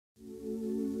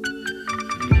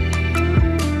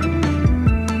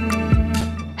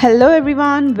Hello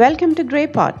everyone, welcome to Grey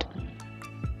Pot.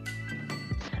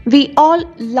 We all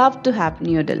love to have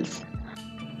noodles.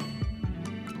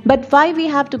 But why we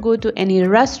have to go to any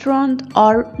restaurant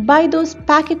or buy those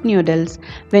packet noodles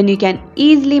when you can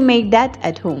easily make that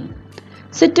at home?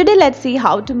 So today let's see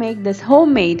how to make this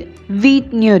homemade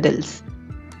wheat noodles.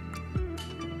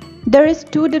 There is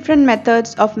two different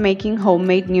methods of making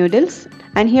homemade noodles,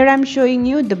 and here I'm showing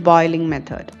you the boiling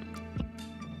method.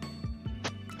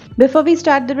 Before we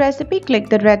start the recipe, click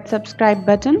the red subscribe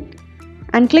button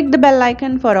and click the bell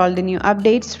icon for all the new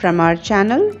updates from our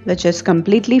channel, which is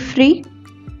completely free.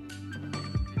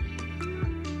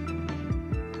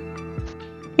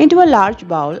 Into a large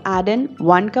bowl, add in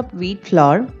 1 cup wheat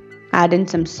flour, add in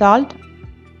some salt,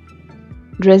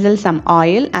 drizzle some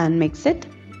oil and mix it.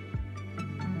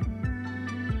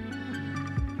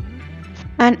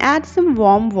 And add some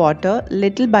warm water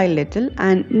little by little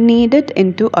and knead it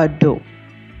into a dough.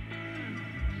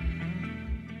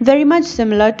 Very much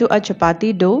similar to a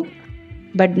chapati dough,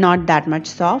 but not that much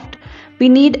soft. We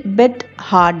need bit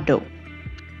hard dough.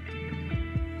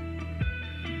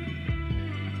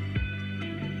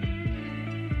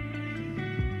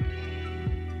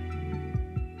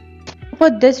 For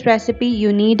this recipe,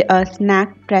 you need a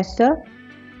snack presser.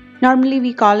 Normally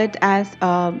we call it as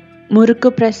a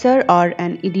murukku presser or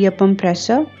an idiyappam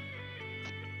presser.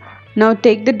 Now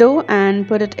take the dough and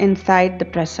put it inside the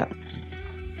presser.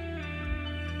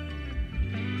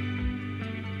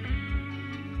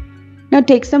 Now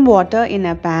take some water in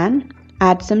a pan,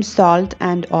 add some salt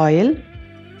and oil.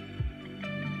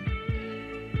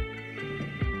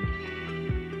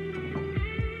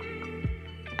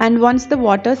 And once the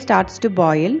water starts to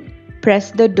boil,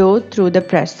 press the dough through the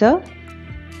presser.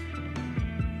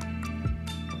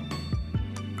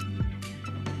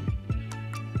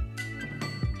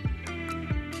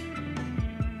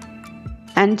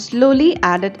 And slowly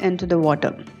add it into the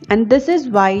water. And this is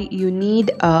why you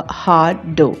need a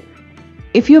hard dough.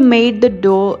 If you made the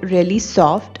dough really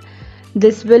soft,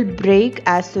 this will break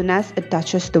as soon as it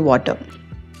touches the water.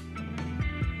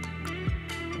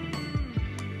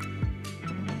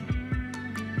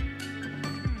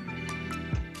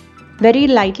 Very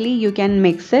lightly you can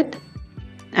mix it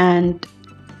and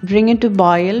bring it to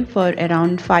boil for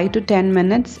around 5 to 10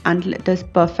 minutes until it is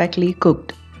perfectly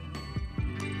cooked.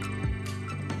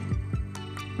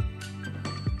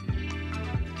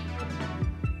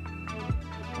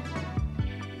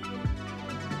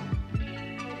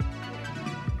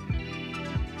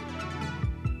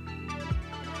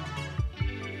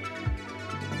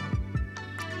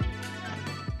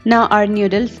 Now our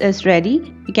noodles is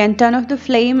ready. You can turn off the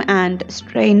flame and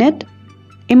strain it.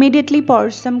 Immediately pour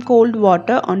some cold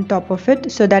water on top of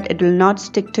it so that it will not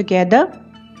stick together.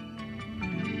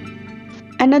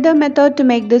 Another method to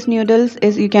make this noodles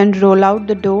is you can roll out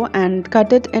the dough and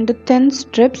cut it into thin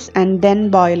strips and then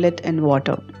boil it in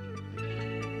water.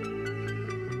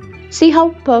 See how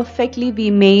perfectly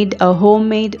we made a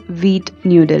homemade wheat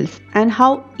noodles and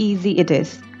how easy it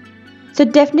is. So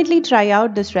definitely try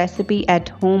out this recipe at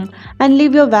home and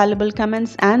leave your valuable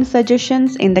comments and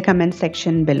suggestions in the comment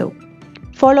section below.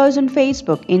 Follow us on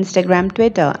Facebook, Instagram,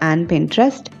 Twitter and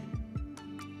Pinterest.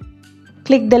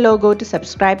 Click the logo to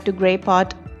subscribe to Grey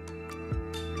Pot.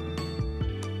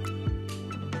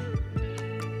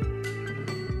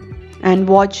 And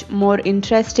watch more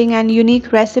interesting and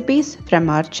unique recipes from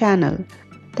our channel.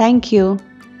 Thank you.